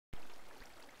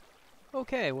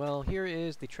Okay, well, here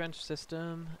is the trench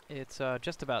system. It's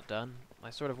just about done. I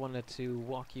sort of wanted to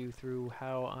walk you through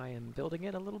how I am building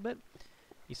it a little bit.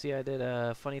 You see, I did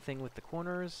a funny thing with the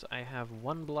corners. I have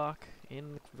one block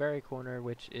in the very corner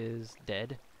which is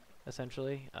dead,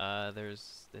 essentially.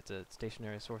 It's a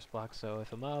stationary source block, so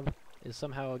if a mob is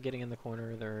somehow getting in the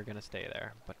corner, they're going to stay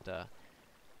there. But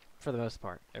for the most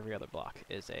part, every other block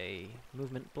is a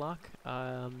movement block.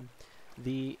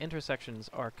 The intersections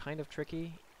are kind of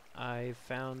tricky. I've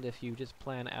found if you just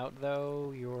plan out,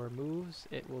 though, your moves,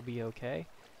 it will be okay.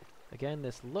 Again,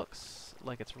 this looks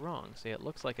like it's wrong. See, it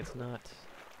looks like it's not...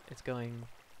 It's going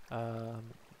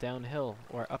downhill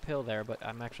or uphill there, but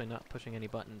I'm actually not pushing any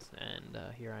buttons. And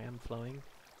here I am flowing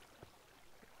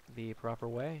the proper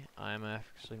way. I'm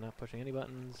actually not pushing any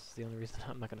buttons. The only reason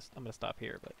I'm gonna stop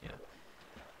here, but yeah.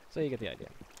 So you get the idea.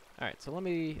 All right, so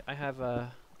I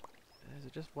have is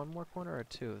it just one more corner or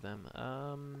two of them?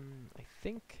 I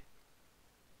think...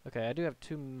 Okay, I do have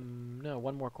no,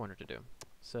 one more corner to do.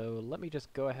 So let me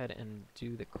just go ahead and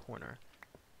do the corner.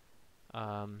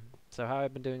 So how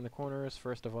I've been doing the corners,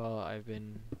 first of all, I've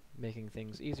been making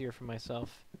things easier for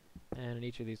myself. And in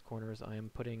each of these corners, I am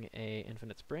putting a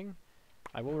infinite spring.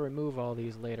 I will remove all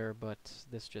these later, but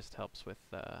this just helps with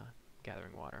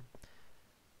gathering water.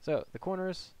 So the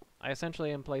corners, I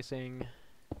essentially am placing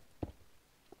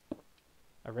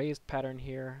a raised pattern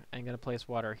here. I'm going to place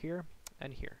water here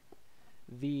and here.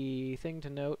 The thing to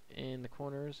note in the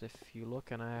corners, if you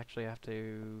look, and I actually have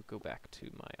to go back to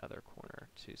my other corner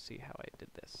to see how I did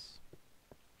this.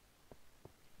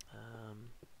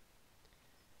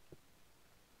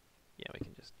 Yeah, we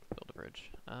can just build a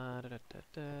bridge.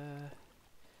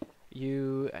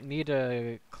 You need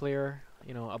to clear,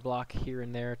 a block here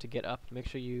and there to get up. Make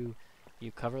sure you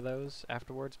cover those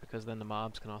afterwards, because then the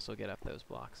mobs can also get up those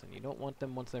blocks. And you don't want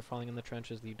them, once they're falling in the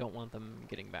trenches, you don't want them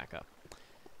getting back up.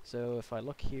 So if I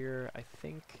look here, I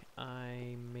think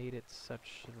I made it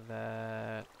such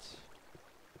that...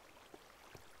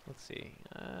 Let's see.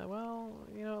 Well,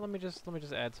 let me just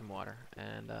add some water,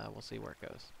 and we'll see where it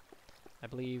goes. I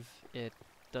believe it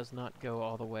does not go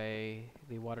all the way.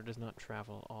 The water does not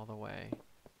travel all the way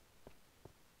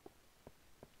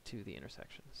to the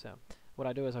intersection. So what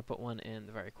I do is I put one in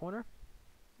the very corner,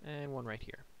 and one right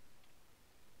here.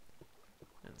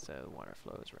 And so water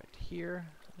flows right here,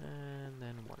 and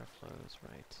then water flows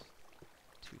right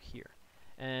to here.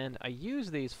 And I use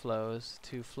these flows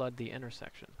to flood the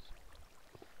intersections.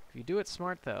 If you do it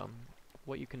smart, though,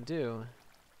 what you can do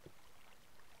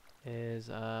is,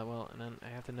 well, and then I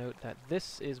have to note that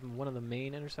this is one of the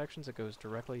main intersections that goes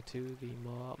directly to the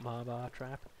mob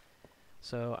trap.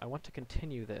 So I want to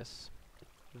continue this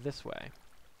way.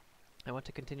 I want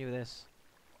to continue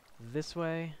this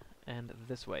way, and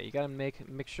this way. You gotta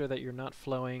make sure that you're not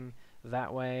flowing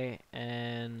that way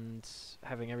and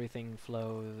having everything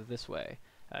flow this way.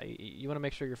 You want to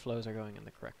make sure your flows are going in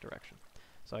the correct direction.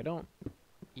 So I don't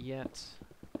yet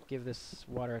give this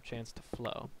water a chance to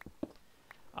flow.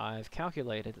 I've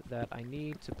calculated that I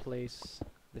need to place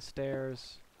the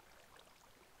stairs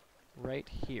right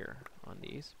here on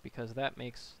these, because that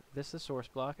makes this the source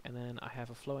block, and then I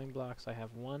have a flowing block, so I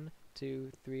have 1,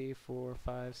 2, 3, 4,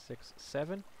 5, 6,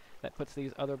 7. That puts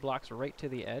these other blocks right to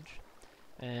the edge.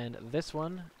 And this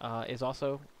one is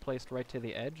also placed right to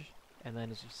the edge. And then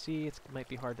as you see, it might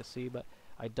be hard to see, but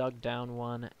I dug down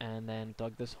one and then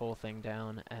dug this whole thing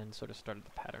down and sort of started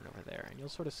the pattern over there. And you'll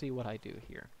sort of see what I do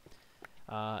here.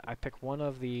 I pick one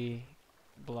of the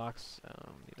blocks.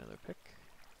 Need another pick.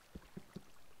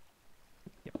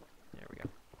 Yep, there we go.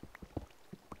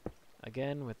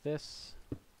 Again, with this,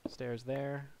 stairs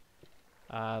there.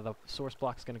 The source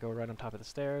block is going to go right on top of the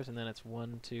stairs, and then it's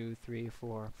 1, 2, 3,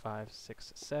 4, 5,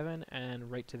 6, 7,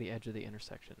 and right to the edge of the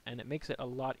intersection. And it makes it a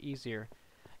lot easier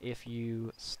if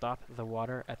you stop the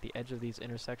water at the edge of these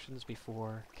intersections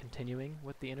before continuing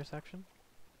with the intersection.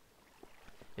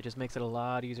 It just makes it a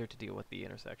lot easier to deal with the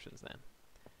intersections then.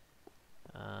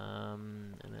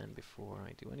 And then before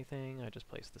I do anything, I just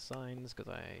place the signs,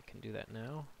 because I can do that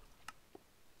now.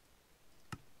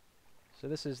 So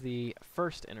this is the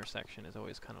first intersection, is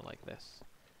always kind of like this.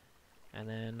 And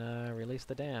then release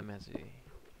the dam, as you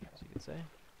could say.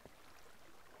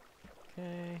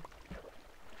 Okay.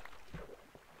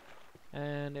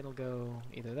 And it'll go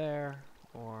either there,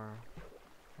 or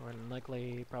more than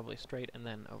likely, probably straight, and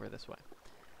then over this way.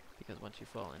 Because once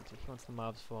the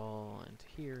mobs fall into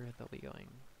here, they'll be going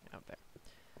out there.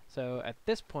 So at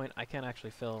this point, I can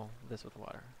actually fill this with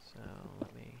water. So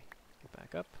let me get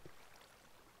back up.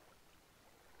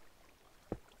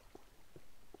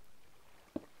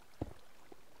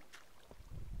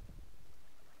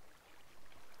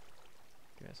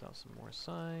 myself some more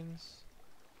signs.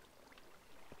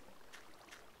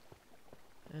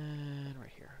 And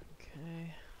right here.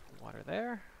 Okay. Water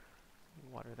there.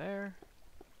 Water there.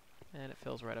 And it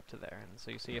fills right up to there. And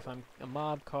so you see if I'm a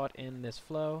mob caught in this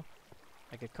flow,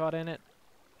 I get caught in it.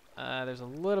 There's a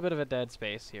little bit of a dead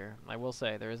space here. I will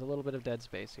say, there is a little bit of dead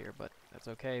space here, but that's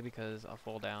okay because I'll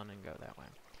fall down and go that way.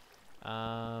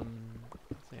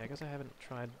 Let's see, I guess I haven't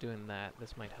tried doing that.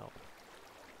 This might help.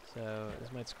 So,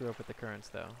 this might screw up with the currents,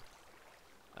 though.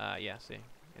 Yeah, see.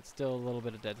 It's still a little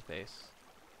bit of dead space.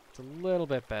 It's a little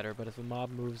bit better, but if a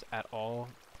mob moves at all,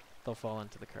 they'll fall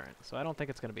into the current. So I don't think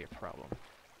it's going to be a problem.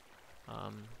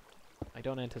 I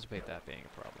don't anticipate that being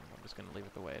a problem. I'm just going to leave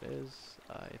it the way it is.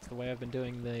 It's the way I've been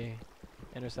doing the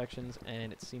intersections,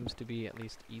 and it seems to be at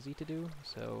least easy to do,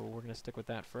 so we're going to stick with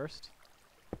that first.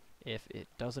 If it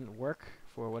doesn't work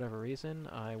for whatever reason,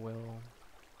 I will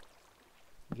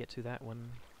get to that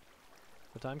when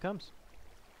the time comes.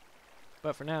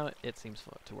 But for now, it seems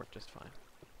to work just fine.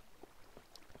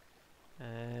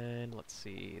 And let's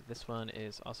see, this one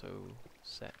is also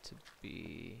set to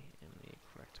be in the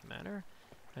correct manner.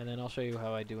 And then I'll show you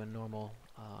how I do a normal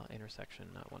intersection,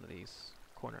 not one of these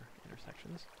corner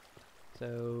intersections.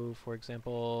 So, for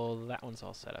example, that one's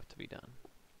all set up to be done.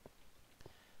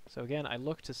 So again, I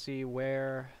look to see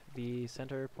where the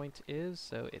center point is,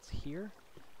 so it's here.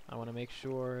 I want to make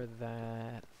sure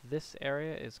that this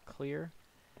area is clear.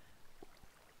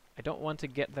 I don't want to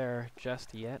get there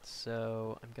just yet,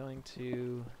 so I'm going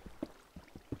to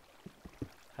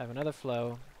have another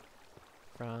flow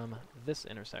from this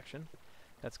intersection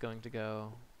that's going to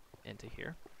go into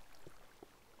here.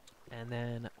 And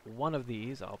then one of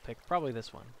these, I'll pick probably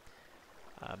this one,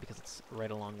 because it's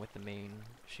right along with the main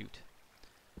chute.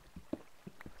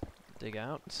 Dig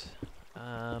out.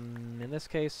 In this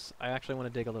case, I actually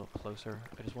want to dig a little closer.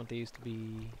 I just want these to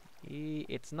be...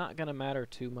 It's not going to matter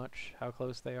too much how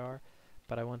close they are,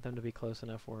 but I want them to be close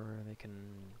enough where they can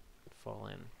fall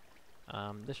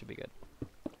in. This should be good.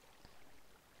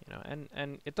 You know,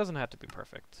 and it doesn't have to be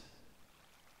perfect.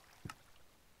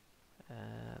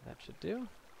 That should do.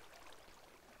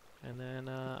 And then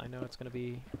I know it's going to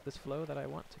be this flow that I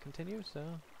want to continue, so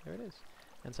there it is.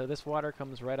 And so this water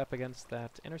comes right up against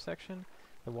that intersection.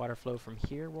 The water flow from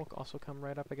here will also come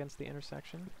right up against the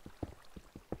intersection.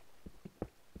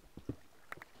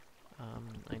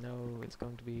 I know it's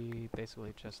going to be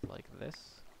basically just like this,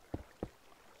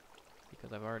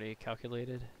 because I've already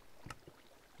calculated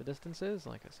the distances,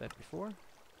 like I said before.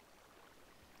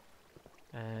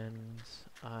 And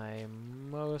I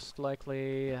most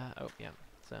likely... oh, yeah.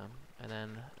 So, and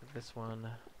then this one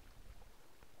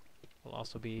will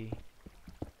also be...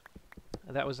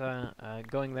 That was,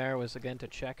 going there was again to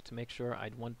check to make sure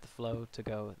I'd want the flow to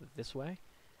go this way,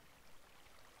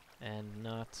 and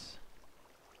not...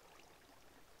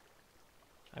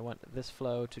 I want this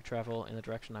flow to travel in the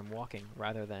direction I'm walking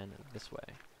rather than this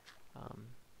way.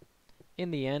 In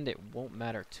the end, it won't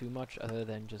matter too much other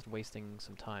than just wasting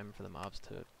some time for the mobs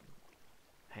to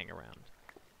hang around.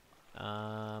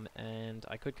 And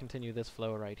I could continue this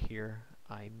flow right here.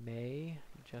 I may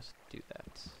just do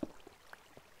that.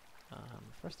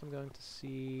 First I'm going to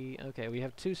see... Okay, we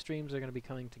have two streams that are going to be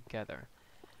coming together.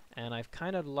 And I've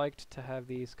kind of liked to have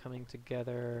these coming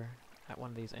together at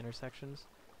one of these intersections.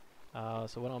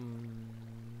 So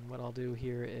what I'll do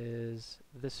here is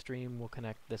this stream will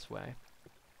connect this way.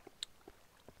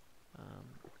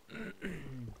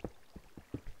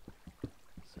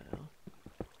 So,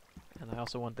 and I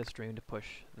also want this stream to push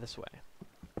this way.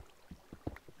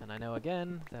 And I know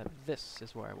again that this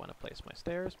is where I want to place my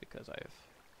stairs because I've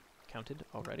counted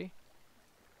already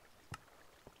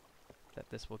that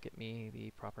this will get me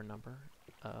the proper number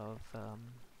of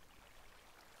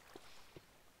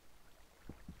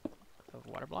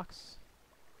water blocks.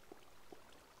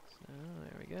 So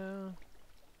there we go.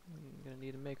 I'm gonna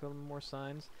need to make a little more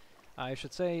signs. I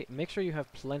should say, make sure you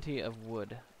have plenty of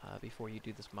wood before you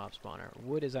do this mob spawner.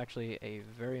 Wood is actually a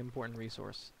very important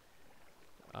resource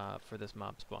for this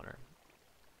mob spawner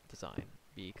design,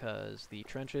 because the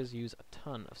trenches use a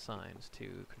ton of signs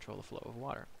to control the flow of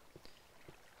water.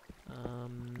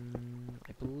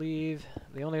 I believe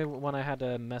the only one I had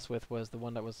to mess with was the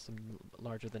one that was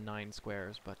larger than 9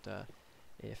 squares, but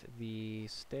if the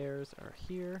stairs are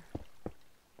here,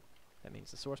 that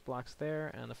means the source block's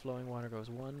there, and the flowing water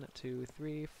goes 1, 2,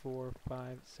 3, 4,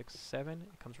 5, 6, 7.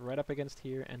 It comes right up against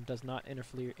here and does not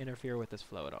interfere with this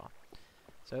flow at all.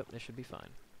 So this should be fine.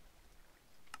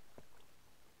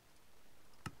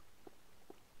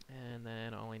 And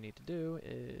then all I need to do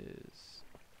is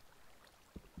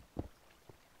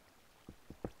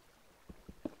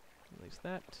release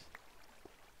that.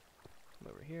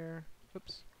 Come over here.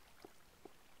 Oops.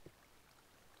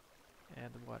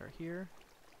 add the water here.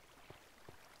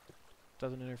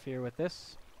 Doesn't interfere with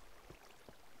this.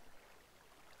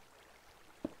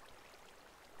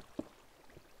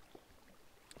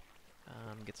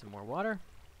 Get some more water.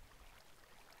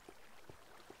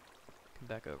 Come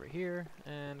back over here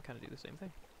and kind of do the same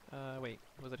thing. Wait,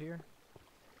 was it here?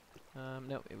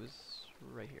 No, it was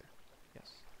right here. Yes,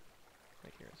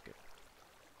 right here is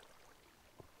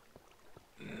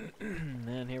good.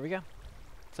 And here we go.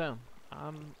 So,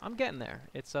 I'm getting there.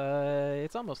 It's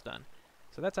almost done.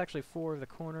 So that's actually 4 of the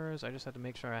corners. I just have to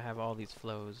make sure I have all these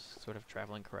flows sort of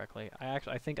traveling correctly.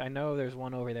 I think I know there's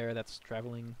one over there that's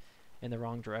traveling in the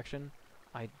wrong direction.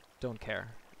 I don't care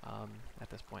at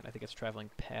this point. I think it's traveling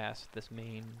past this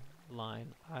main line.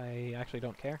 I actually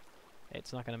don't care.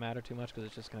 It's not going to matter too much because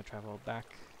it's just going to travel back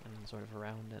and sort of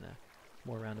around in a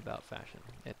more roundabout fashion.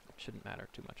 It shouldn't matter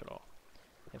too much at all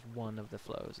if one of the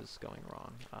flows is going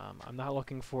wrong. I'm not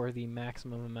looking for the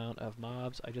maximum amount of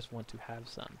mobs. I just want to have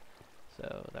some.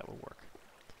 So that will work.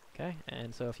 Okay,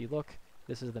 and so if you look,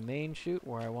 this is the main chute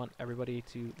where I want everybody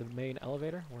to, the main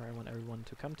elevator where I want everyone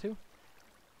to come to,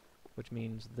 which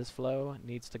means this flow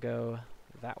needs to go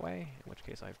that way, in which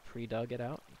case I've pre-dug it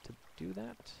out to do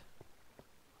that.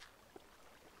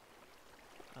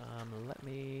 Let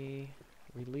me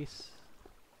release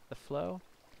the flow.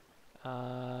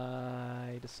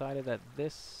 I decided that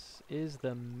this is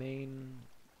the main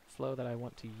flow that I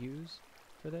want to use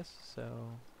for this, so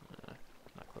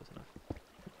not close enough.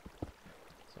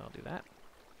 So I'll do that.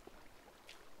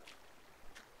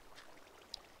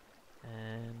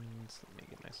 And let me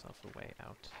get myself a way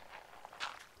out.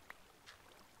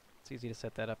 It's easy to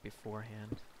set that up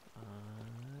beforehand.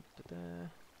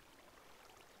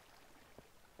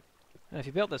 And if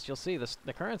you built this, you'll see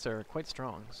the currents are quite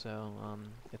strong, so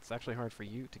it's actually hard for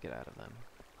you to get out of them.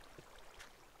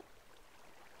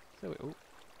 So,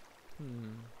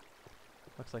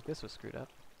 looks like this was screwed up.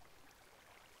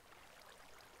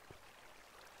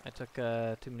 I took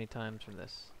too many times from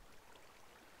this.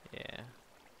 Yeah.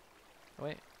 Oh,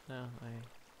 wait, no, I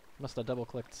must have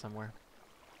double-clicked somewhere.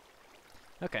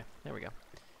 Okay, there we go.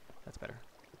 That's better.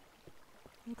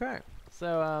 Okay,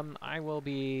 so I will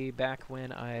be back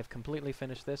when I've completely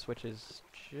finished this, which is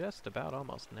just about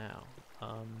almost now.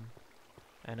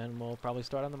 And then we'll probably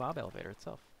start on the mob elevator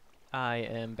itself. I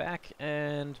am back,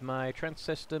 and my trench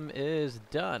system is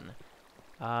done.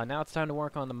 Now it's time to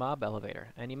work on the mob elevator.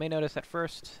 And you may notice at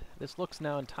first, this looks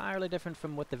now entirely different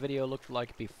from what the video looked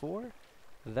like before.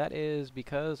 That is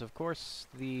because, of course,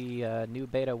 the new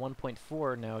beta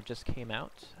 1.4 now just came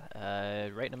out,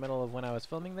 right in the middle of when I was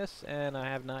filming this, and I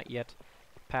have not yet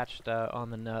patched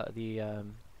on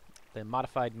the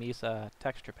modified Mesa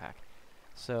texture pack.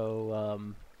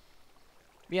 So,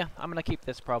 yeah, I'm gonna keep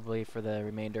this probably for the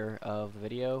remainder of the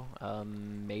video.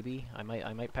 Maybe I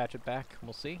might patch it back.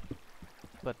 We'll see.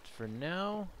 But for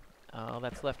now, all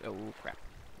that's left. Oh crap!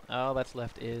 All that's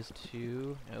left is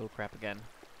to. Oh crap again.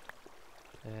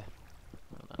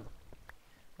 Hold on.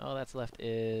 All that's left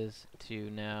is to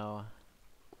now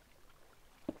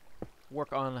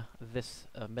work on this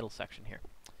middle section here.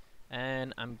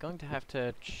 And I'm going to have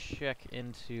to check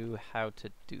into how to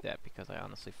do that because I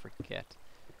honestly forget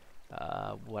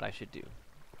what I should do.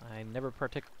 I never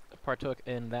partook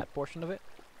in that portion of it,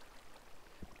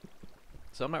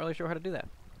 so I'm not really sure how to do that.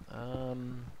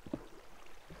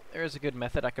 There is a good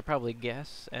method I could probably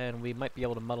guess, and we might be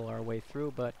able to muddle our way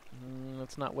through, but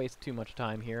let's not waste too much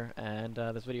time here, and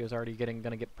this video is already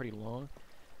gonna get pretty long.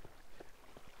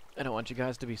 I don't want you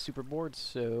guys to be super bored,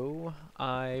 so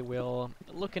I will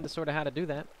look into sort of how to do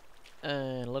that in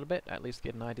a little bit, at least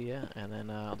get an idea, and then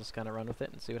I'll just kind of run with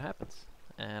it and see what happens.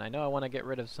 And I know I want to get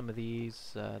rid of some of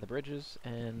these, the bridges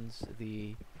and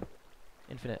the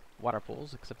infinite water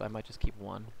pools, except I might just keep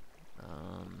one.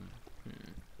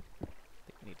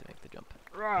 I need to make the jump.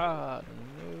 Rah!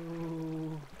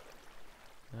 No.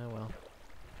 Oh well.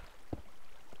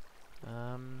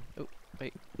 Oh,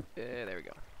 wait. There we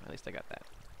go. At least I got that.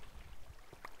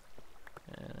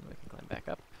 And we can climb back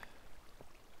up.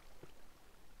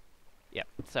 Yep,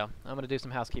 so I'm going to do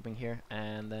some housekeeping here,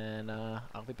 and then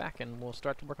I'll be back and we'll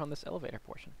start to work on this elevator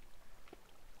portion.